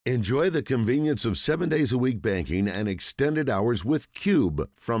Enjoy the convenience of 7 days a week banking and extended hours with Cube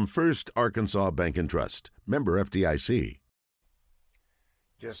from First Arkansas Bank and Trust. Member FDIC.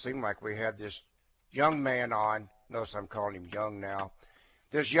 Just seemed like we had this young man on. Notice I'm calling him young now.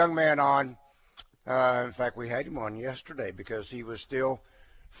 This young man on. In fact, we had him on yesterday because he was still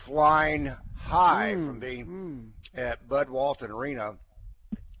flying high from being at Bud Walton Arena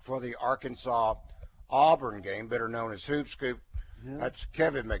for the Arkansas-Auburn game, better known as Hoopscoop. Yeah. That's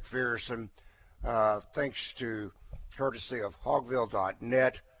Kevin McPherson, thanks to courtesy of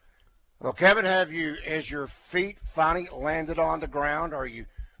Hogville.net. Well, Kevin, has your feet finally landed on the ground? Are you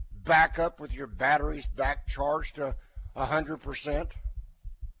back up with your batteries back charged to 100%?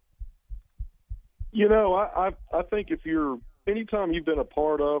 You know, I think anytime you've been a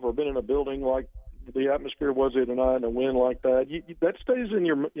part of or been in a building like the atmosphere was here tonight and a win like that, that stays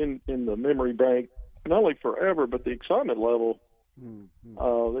in the memory bank, not only forever, but the excitement level.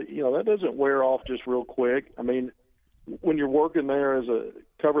 That doesn't wear off just real quick. I mean, when you're working there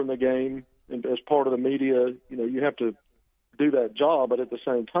covering the game and as part of the media, you have to do that job. But at the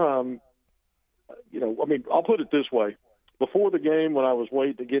same time, I'll put it this way. Before the game, when I was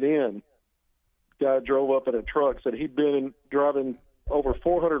waiting to get in, guy drove up in a truck, said he'd been driving over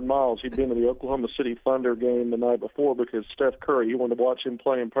 400 miles. He'd been to the Oklahoma City Thunder game the night before because Steph Curry, he wanted to watch him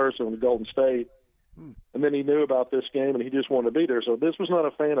play in person with Golden State. And then he knew about this game, and he just wanted to be there. So this was not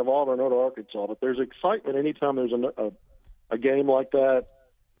a fan of Auburn or Arkansas, but there's excitement anytime there's a game like that.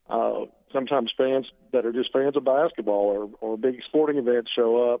 Sometimes fans that are just fans of basketball or big sporting events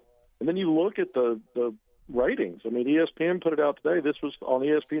show up. And then you look at the ratings. I mean, ESPN put it out today. This was on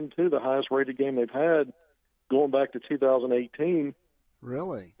ESPN2, the highest-rated game they've had going back to 2018.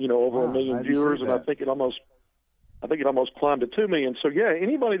 Really? Over 1 million viewers, and I think it almost climbed to 2 million. So, yeah,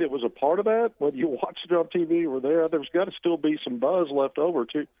 anybody that was a part of that, whether you watched it on TV or were there's got to still be some buzz left over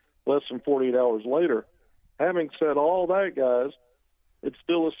less than 48 hours later. Having said all that, guys, it's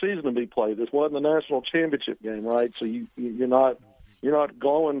still a season to be played. This wasn't the national championship game, right? So you're not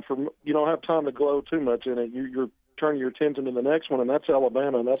glowing you don't have time to glow too much in it. You're turning your attention to the next one, and that's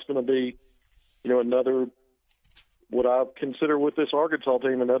Alabama, and that's going to be, another – what I consider with this Arkansas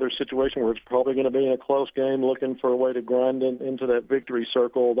team, another situation where it's probably going to be in a close game looking for a way to grind into that victory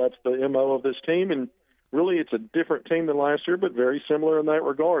circle. That's the MO of this team, and really it's a different team than last year, but very similar in that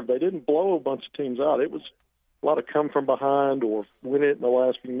regard. They didn't blow a bunch of teams out. It was a lot of come from behind or win it in the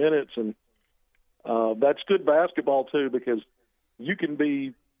last few minutes, and that's good basketball too because you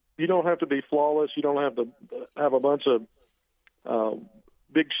don't have to be flawless. You don't have to have a bunch of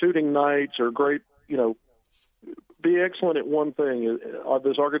big shooting nights or great, be excellent at one thing.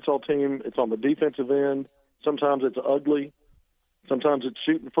 This Arkansas team, it's on the defensive end. Sometimes it's ugly. Sometimes it's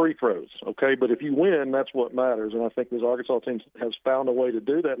shooting free throws, okay? But if you win, that's what matters, and I think this Arkansas team has found a way to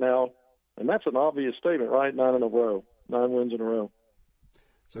do that now, and that's an obvious statement, right? 9 wins in a row.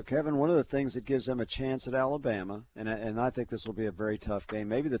 So, Kevin, one of the things that gives them a chance at Alabama, and I think this will be a very tough game,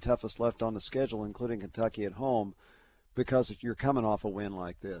 maybe the toughest left on the schedule, including Kentucky at home, because you're coming off a win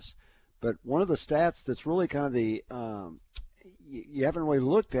like this. But one of the stats that's really kind of you haven't really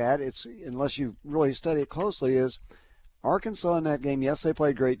looked at, unless you really study it closely, is Arkansas in that game. Yes, they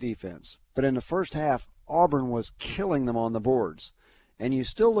played great defense, but in the first half, Auburn was killing them on the boards. And you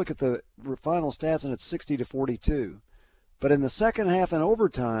still look at the final stats, and it's 60-42. But in the second half and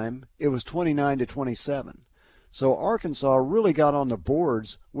overtime, it was 29-27. So Arkansas really got on the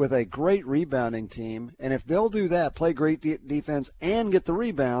boards with a great rebounding team, and if they'll do that, play great defense and get the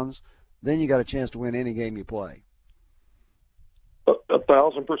rebounds, then you got a chance to win any game you play.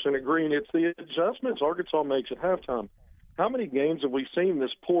 1,000% agree, and it's the adjustments Arkansas makes at halftime. How many games have we seen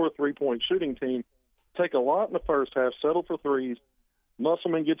this poor three-point shooting team take a lot in the first half, settle for threes,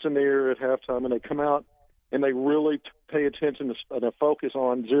 Musselman gets in there at halftime, and they come out and they really pay attention and focus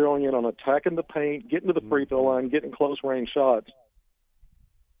on zeroing in on attacking the paint, getting to the free throw line, getting close-range shots.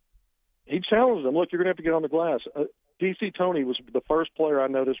 He challenged them. Look, you're going to have to get on the glass. D.C. Tony was the first player I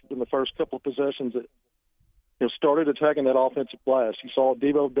noticed in the first couple of possessions that started attacking that offensive glass. You saw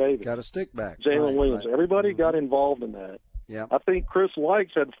Devo Davis. Got a stick back. Jalen Williams. Right. Everybody got involved in that. Yeah. I think Chris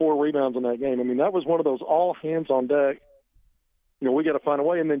Likes had 4 rebounds in that game. I mean, that was one of those all hands on deck. We got to find a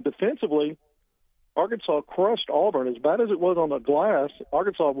way. And then defensively, Arkansas crushed Auburn. As bad as it was on the glass,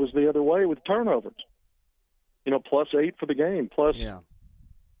 Arkansas was the other way with turnovers. +8 for the game.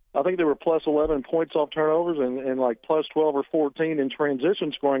 I think they were +11 points off turnovers and like +12 or 14 in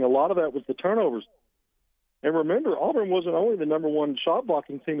transition scoring. A lot of that was the turnovers. And remember, Auburn wasn't only the number 1 shot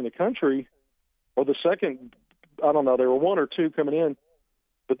blocking team in the country, or the second. I don't know. They were 1 or 2 coming in,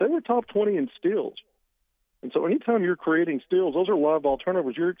 but they were top 20 in steals. And so anytime you're creating steals, those are live ball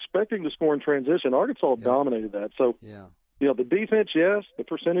turnovers. You're expecting to score in transition. Arkansas dominated that. So, the defense, yes, the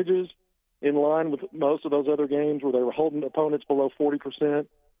percentages in line with most of those other games where they were holding opponents below 40%,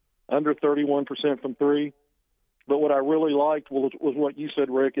 under 31% from three. But what I really liked was what you said,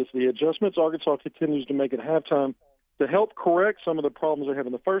 Rick, is the adjustments Arkansas continues to make at halftime to help correct some of the problems they have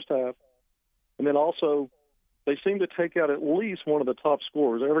in the first half. And then also they seem to take out at least one of the top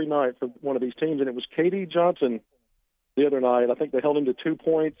scorers every night for one of these teams, and it was K.D. Johnson the other night. I think they held him to 2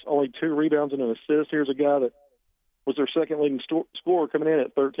 points, only 2 rebounds and an assist. Here's a guy that was their second leading scorer coming in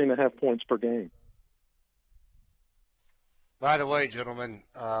at 13.5 points per game. By the way, gentlemen,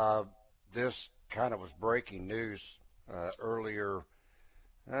 this kind of was breaking news earlier.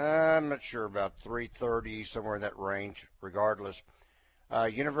 I'm not sure, about 3:30, somewhere in that range, regardless.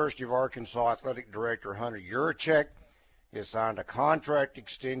 University of Arkansas Athletic Director Hunter Yurachek has signed a contract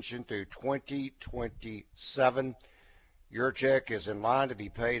extension through 2027. Yurachek is in line to be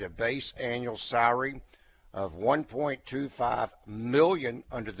paid a base annual salary of $1.25 million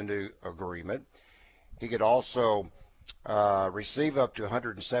under the new agreement. He could also receive up to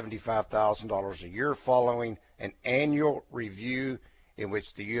 $175,000 a year following an annual review in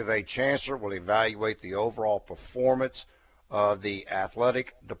which the U of A Chancellor will evaluate the overall performance of the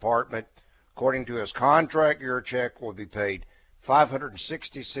athletic department. According to his contract, Yurachek will be paid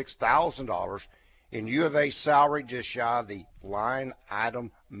 $566,000 in U of A salary, just shy of the line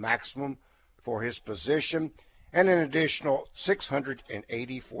item maximum for his position, and an additional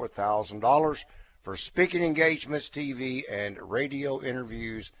 $684,000 for speaking engagements, TV and radio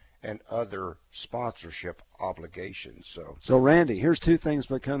interviews, and other sponsorship obligations. So Randy, here's 2 things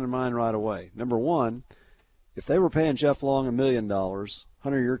that come to mind right away. Number one, if they were paying Jeff Long $1 million, Hunter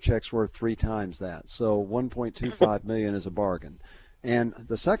Yurachek's worth 3 times that. So $1.25 million is a bargain. And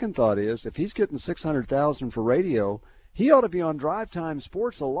the second thought is, if he's getting $600,000 for radio, he ought to be on Drive Time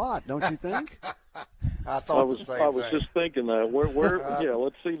Sports a lot, don't you think? I was just thinking that.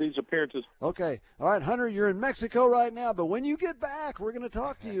 Let's see these appearances. Okay. All right, Hunter, you're in Mexico right now, but when you get back, we're going to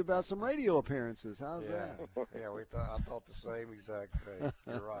talk to you about some radio appearances. How's that? Yeah, I thought the same exact thing.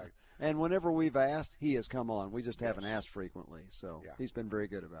 You're right. And whenever we've asked, he has come on. We just haven't asked frequently, so he's been very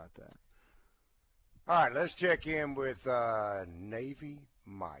good about that. All right, let's check in with Navy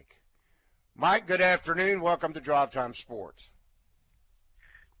Mike. Mike, good afternoon. Welcome to Drive Time Sports.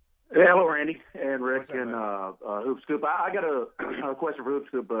 Hey, hello, Randy and Rick and Hoopscoop. I got a question for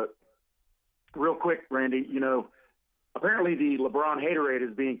Hoopscoop, but real quick, Randy, apparently the LeBron haterade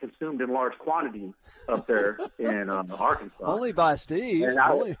is being consumed in large quantities up there in Arkansas. Only by Steve.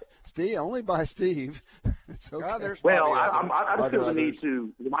 Only by Steve. It's okay. Well, I just feel the need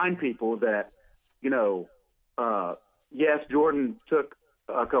to remind people that, yes, Jordan took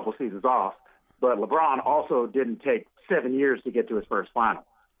a couple seasons off, but LeBron also didn't take 7 years to get to his first final.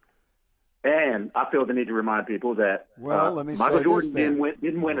 And I feel the need to remind people that Michael Jordan didn't win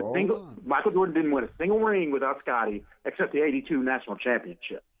a single ring without Scotty, except the '82 national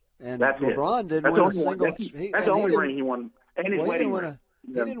championship. And that's LeBron it. didn't win a single. That's the only ring he won, and his wedding ring.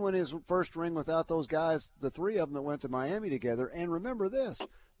 He didn't win his first ring without those guys, the 3 of them that went to Miami together. And remember this: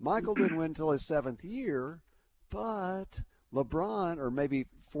 Michael didn't win until his 7th year, but LeBron, or maybe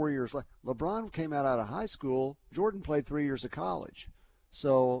 4 years later, LeBron came out of high school. Jordan played 3 years of college.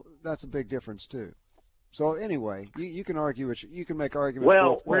 So that's a big difference too. So anyway, you can argue you can make arguments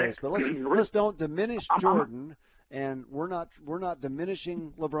both ways, but let's don't diminish Jordan, and we're not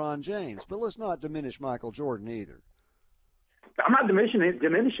diminishing LeBron James, but let's not diminish Michael Jordan either. I'm not diminishing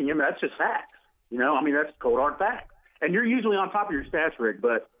him. That's just facts. That's cold hard facts. And you're usually on top of your stats, Rick,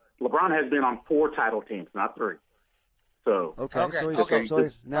 but LeBron has been on 4 title teams, not 3. So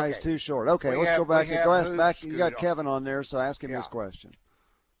now he's too short. Okay, let's go back. You got Kevin on there, so ask him this question.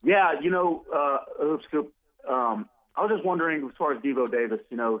 Yeah, Hoopscoop, I was just wondering, as far as Devo Davis,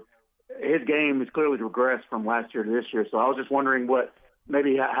 his game has clearly regressed from last year to this year. So I was just wondering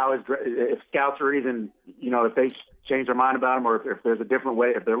if scouts are even, if they change their mind about him, or if there's a different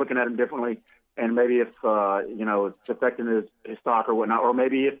way, if they're looking at him differently, and maybe if it's affecting his stock or whatnot, or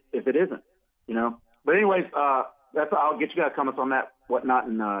maybe if it isn't, But anyways, I'll get you guys comments on that, whatnot,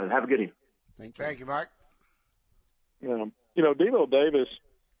 and have a good evening. Thank you, Mike. Devo Davis,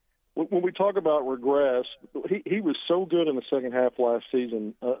 when we talk about regress, he was so good in the second half last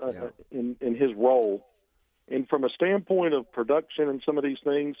season in his role. And from a standpoint of production and some of these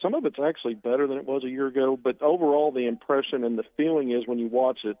things, some of it's actually better than it was a year ago. But overall, the impression and the feeling is when you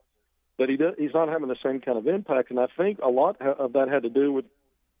watch it that he's not having the same kind of impact. And I think a lot of that had to do with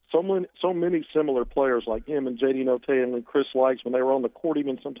so many similar players like him and J.D. Notae and Chris Likes when they were on the court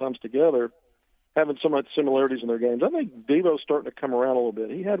even sometimes together. having so much similarities in their games. I think Devo's starting to come around a little bit.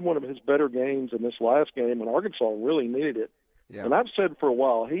 He had one of his better games in this last game when Arkansas really needed it. Yeah. And I've said for a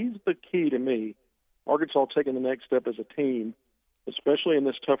while, he's the key to me, Arkansas taking the next step as a team, especially in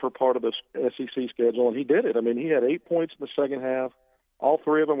this tougher part of the SEC schedule. And he did it. I mean, he had 8 points in the second half. All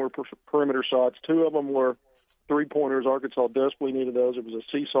 3 of them were perimeter shots. 2 of them were three-pointers. Arkansas desperately needed those. It was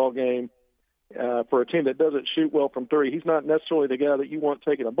a seesaw game for a team that doesn't shoot well from 3. He's not necessarily the guy that you want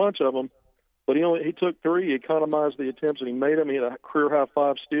taking a bunch of them, but he took 3. He economized the attempts, and he made them. He had a career-high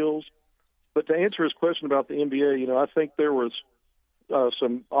 5 steals. But to answer his question about the NBA, I think there was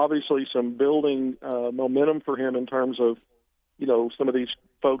some building momentum for him in terms of, some of these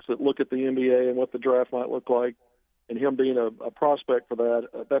folks that look at the NBA and what the draft might look like, and him being a prospect for that.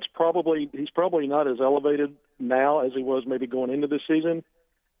 He's probably not as elevated now as he was maybe going into this season.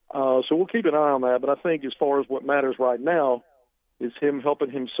 So we'll keep an eye on that. But I think as far as what matters right now is him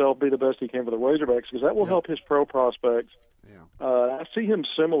helping himself be the best he can for the Razorbacks, because that will help his pro prospects. Yeah. I see him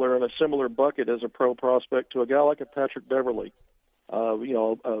in a similar bucket as a pro prospect to a guy like a Patrick Beverly. A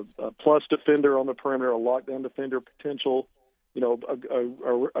plus defender on the perimeter, a lockdown defender potential.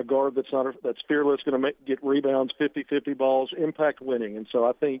 A guard that's fearless, going to get rebounds, 50-50 balls, impact winning. And so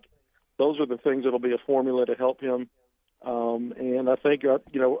I think those are the things that'll be a formula to help him. And I think,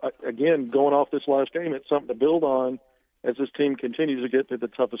 again, going off this last game, it's something to build on as this team continues to get to the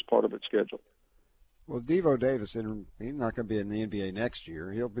toughest part of its schedule. Well, Devo Davis, he's not going to be in the NBA next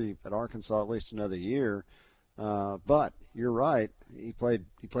year. He'll be at Arkansas at least another year. But you're right. He played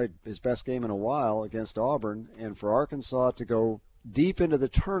his best game in a while against Auburn, and for Arkansas to go deep into the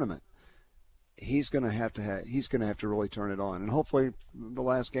tournament, he's going to have to really turn it on. And hopefully, the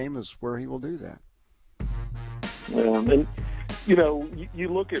last game is where he will do that. And you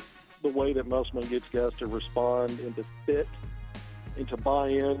look at the way that Musselman gets guys to respond and to fit and to buy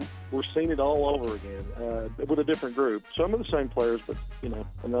in. We're seeing it all over again with a different group. Some of the same players, but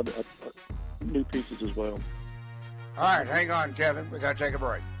another new pieces as well. All right, hang on, Kevin. We got to take a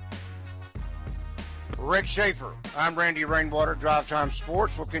break. Rick Schaefer. I'm Randy Rainwater. Drive Time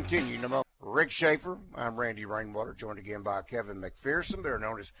Sports will continue in a moment. Rick Schaefer. I'm Randy Rainwater, joined again by Kevin McPherson. They're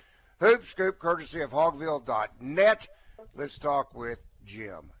known as Hoopscoop, courtesy of Hogville.net. Let's talk with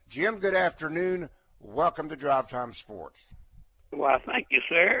Jim. Jim, good afternoon. Welcome to Drive Time Sports. Well, thank you,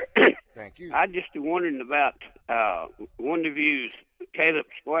 sir. Thank you. I just wondering about one of you's Caleb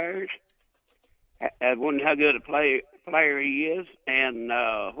Squares. I was wondering how good a player he is and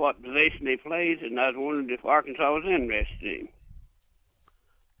what position he plays, and I was wondering if Arkansas was interested in him.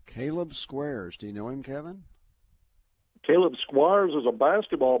 Caleb Squares. Do you know him, Kevin? Caleb Squires is a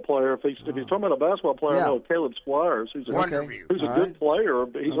basketball player. If you're talking about a basketball player, I know Caleb Squires. He's a good player,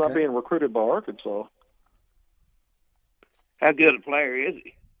 but he's not being recruited by Arkansas. How good a player is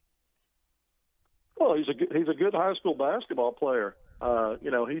he? Well, he's a good high school basketball player.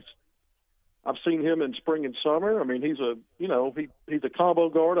 I've seen him in spring and summer. I mean, he's a combo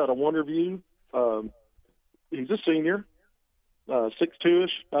guard out of Wonderview. He's a senior,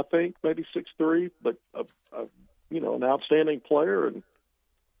 6'2"-ish, I think, maybe 6'3", but an outstanding player. And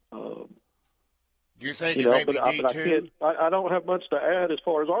do you think maybe D2? I don't have much to add as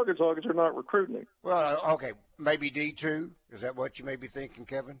far as Arkansas because they're not recruiting him. Well, okay, maybe D2. Is that what you may be thinking,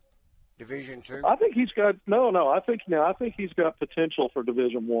 Kevin? Division II? I think he's got I think he's got potential for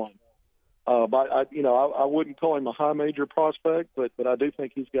Division I. But I wouldn't call him a high major prospect, but I do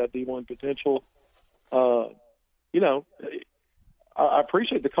think he's got D1 potential. I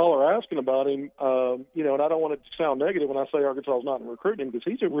appreciate the caller asking about him, and I don't want to sound negative when I say Arkansas is not recruiting him because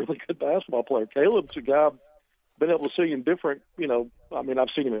he's a really good basketball player. Caleb's a guy I've been able to see in different, I've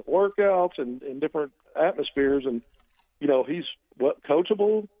seen him at workouts and in different atmospheres, and, he's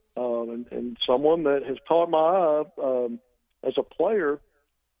coachable and someone that has caught my eye as a player.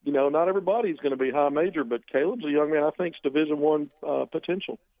 Not everybody's going to be high major, but Caleb's a young man I think's Division I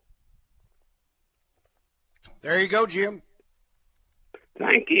potential. There you go, Jim.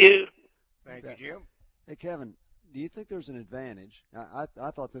 Thank you. Thank you, Jim. Hey, Kevin, do you think there's an advantage? I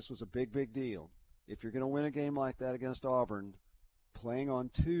thought this was a big deal. If you're going to win a game like that against Auburn, playing on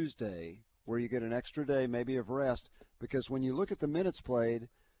Tuesday, where you get an extra day maybe of rest, because when you look at the minutes played,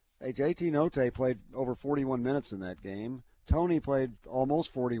 JT Note played over 41 minutes in that game. Tony played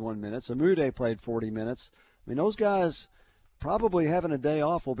almost 41 minutes. Amude played 40 minutes. I mean, those guys probably having a day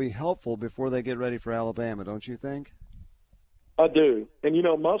off will be helpful before they get ready for Alabama, don't you think? I do. And,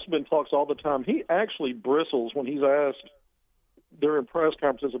 Musselman talks all the time. He actually bristles when he's asked during press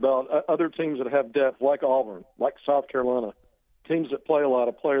conferences about other teams that have depth, like Auburn, like South Carolina, teams that play a lot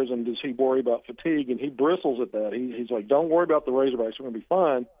of players, and does he worry about fatigue? And he bristles at that. He's like, don't worry about the Razorbacks. We're going to be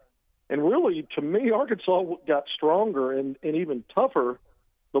fine. And really, to me, Arkansas got stronger and even tougher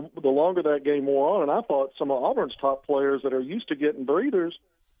the longer that game wore on. And I thought some of Auburn's top players that are used to getting breathers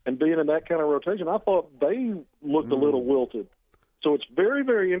and being in that kind of rotation, I thought they looked a little wilted. So it's very,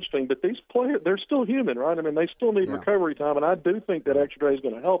 very interesting. But these players, they're still human, right? I mean, they still need recovery time, and I do think that extra day is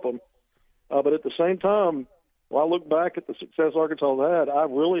going to help them. But at the same time, when I look back at the success Arkansas had, I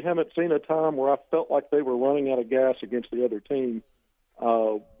really haven't seen a time where I felt like they were running out of gas against the other team,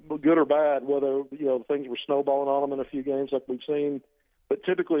 good or bad, whether things were snowballing on them in a few games like we've seen. But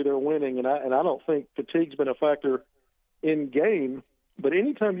typically they're winning, and I don't think fatigue's been a factor in game. But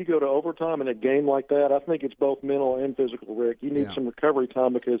anytime you go to overtime in a game like that, I think it's both mental and physical, Rick. You need some recovery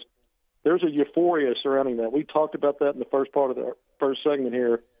time because there's a euphoria surrounding that. We talked about that in the first part of the first segment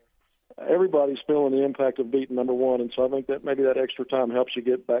here. Everybody's feeling the impact of beating number one, and so I think that maybe that extra time helps you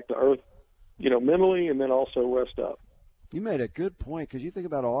get back to earth, mentally, and then also rest up. You made a good point because you think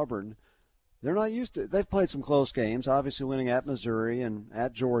about Auburn. They're not used to – they've played some close games, obviously winning at Missouri and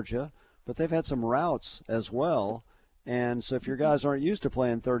at Georgia, but they've had some routes as well. And so if your guys aren't used to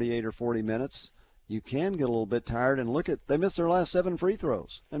playing 38 or 40 minutes, you can get a little bit tired. And look they missed their last 7 free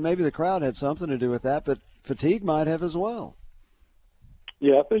throws. And maybe the crowd had something to do with that, but fatigue might have as well.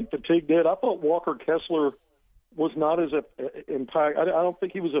 Yeah, I think fatigue did. I thought Walker Kessler was not as impact. I don't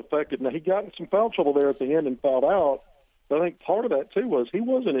think he was effective. Now, he got in some foul trouble there at the end and fouled out. But I think part of that, too, was he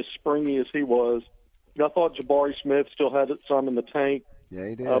wasn't as springy as he was. I thought Jabari Smith still had some in the tank. Yeah,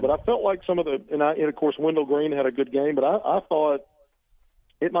 he did. But I felt like some of the – and of course, Wendell Green had a good game. But I thought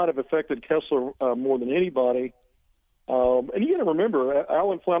it might have affected Kessler more than anybody. And you got to remember,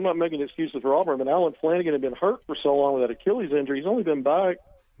 I'm not making excuses for Auburn, but Alan Flanagan had been hurt for so long with that Achilles injury. He's only been back,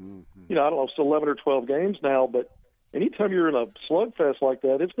 I don't know, it's 11 or 12 games now. But anytime you're in a slugfest like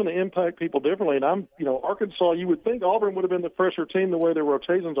that, it's going to impact people differently. And Arkansas, you would think Auburn would have been the fresher team the way their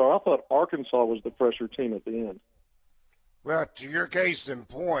rotations are. I thought Arkansas was the fresher team at the end. Well, to your case in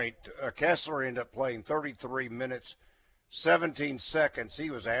point, Kessler ended up playing 33 minutes, 17 seconds.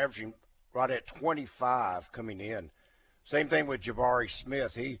 He was averaging right at 25 coming in. Same thing with Jabari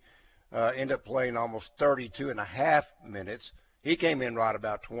Smith. He ended up playing almost 32 and a half minutes. He came in right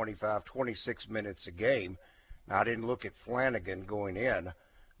about 25, 26 minutes a game. Now, I didn't look at Flanagan going in,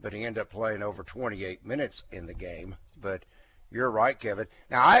 but he ended up playing over 28 minutes in the game. But you're right, Kevin.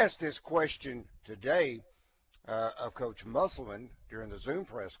 Now, I asked this question today of Coach Musselman during the Zoom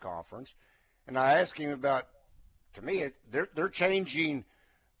press conference, and I asked him about, to me, they're changing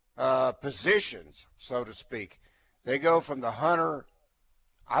positions, so to speak. They go from the hunter,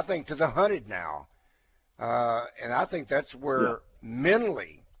 I think, to the hunted now. And I think that's where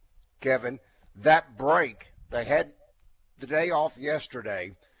mentally, Kevin, that break, they had the day off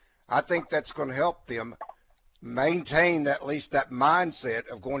yesterday. I think that's going to help them maintain at least that mindset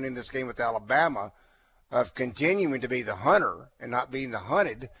of going into this game with Alabama, of continuing to be the hunter and not being the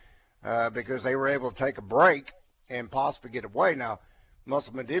hunted, because they were able to take a break and possibly get away. Now,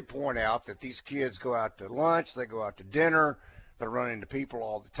 Musselman did point out that these kids go out to lunch, they go out to dinner, they run into people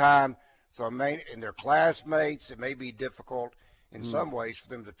all the time. So, and their classmates, it may be difficult in some ways for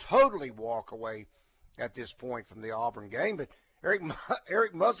them to totally walk away at this point from the Auburn game. But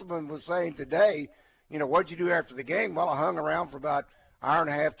Eric Musselman was saying today, what'd you do after the game? Well, I hung around for about an hour and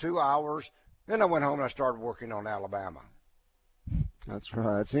a half, 2 hours. Then I went home and I started working on Alabama. That's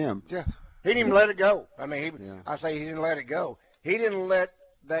right. That's him. Yeah. He didn't even let it go. I mean, I say he didn't let it go. He didn't let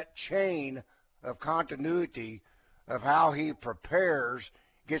that chain of continuity of how he prepares,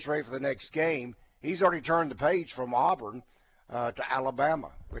 gets ready for the next game. He's already turned the page from Auburn to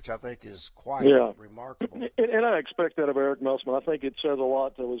Alabama, which I think is quite remarkable. And I expect that of Eric Musselman. I think it says a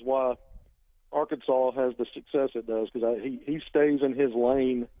lot to us why Arkansas has the success it does, because he stays in his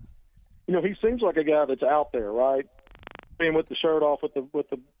lane. He seems like a guy that's out there, right? Being with the shirt off with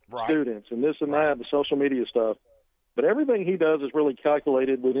the students and this and that, the social media stuff. But everything he does is really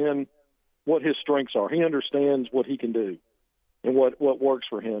calculated within what his strengths are. He understands what he can do and what works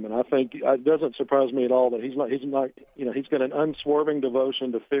for him. And I think it doesn't surprise me at all that he's got an unswerving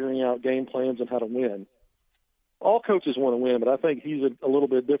devotion to figuring out game plans and how to win. All coaches want to win, but I think he's a little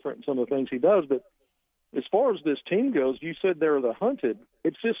bit different in some of the things he does. But as far as this team goes, you said they're the hunted.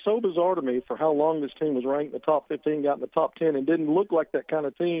 It's just so bizarre to me for how long this team was ranked in the top 15, got in the top 10, and didn't look like that kind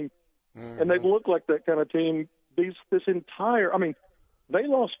of team. Mm-hmm. And they've looked like that kind of team this entire – I mean, they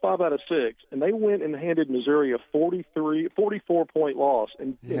lost 5 out of 6, and they went and handed Missouri a 44-point loss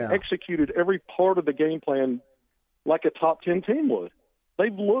and executed every part of the game plan like a top 10 team would.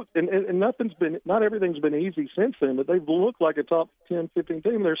 They've looked – and not everything's been easy since then, but they've looked like a top 10, 15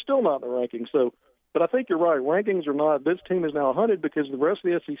 team. They're still not in the rankings. So But I think you're right. Rankings or not, this team is now hunted because the rest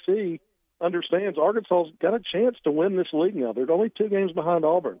of the SEC understands Arkansas's got a chance to win this league now. They're only 2 games behind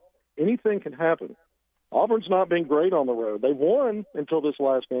Auburn. Anything can happen. Auburn's not been great on the road. They've won until this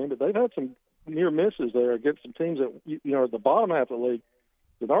last game, but they've had some near misses there against some teams that are at the bottom half of the league.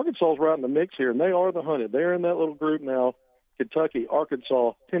 But Arkansas's right in the mix here, and they are the hunted. They're in that little group now. Kentucky,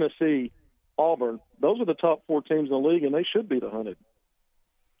 Arkansas, Tennessee, Auburn. Those are the top 4 teams in the league, and they should be the hunted.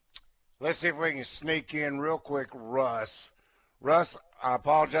 Let's see if we can sneak in real quick, Russ. Russ, I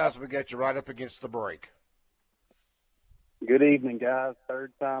apologize. We got you right up against the break. Good evening, guys.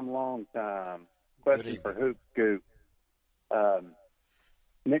 Third time, long time. Question for Hoopscoop.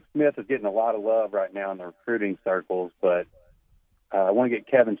 Nick Smith is getting a lot of love right now in the recruiting circles, but I want to get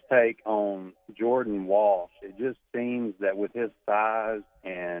Kevin's take on Jordan Walsh. It just seems that with his size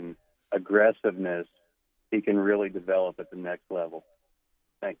and aggressiveness, he can really develop at the next level.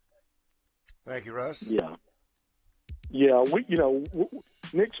 Thanks. Thank you, Russ. Yeah.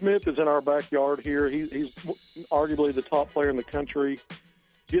 Nick Smith is in our backyard here. He's arguably the top player in the country,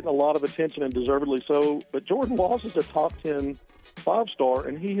 getting a lot of attention and deservedly so. But Jordan Walsh is a top 10 5-star,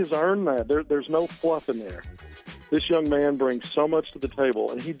 and he has earned that. There's no fluff in there. This young man brings so much to the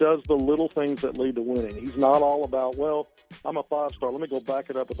table, and he does the little things that lead to winning. He's not all about, well, I'm a 5-star. Let me go back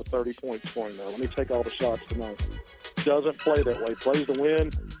it up with a 30-point scoring now. Let me take all the shots tonight. Doesn't play that way. Plays to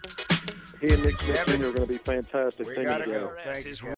win. He and Nick Smith Jr. are going to be fantastic. We got to go. Thank you.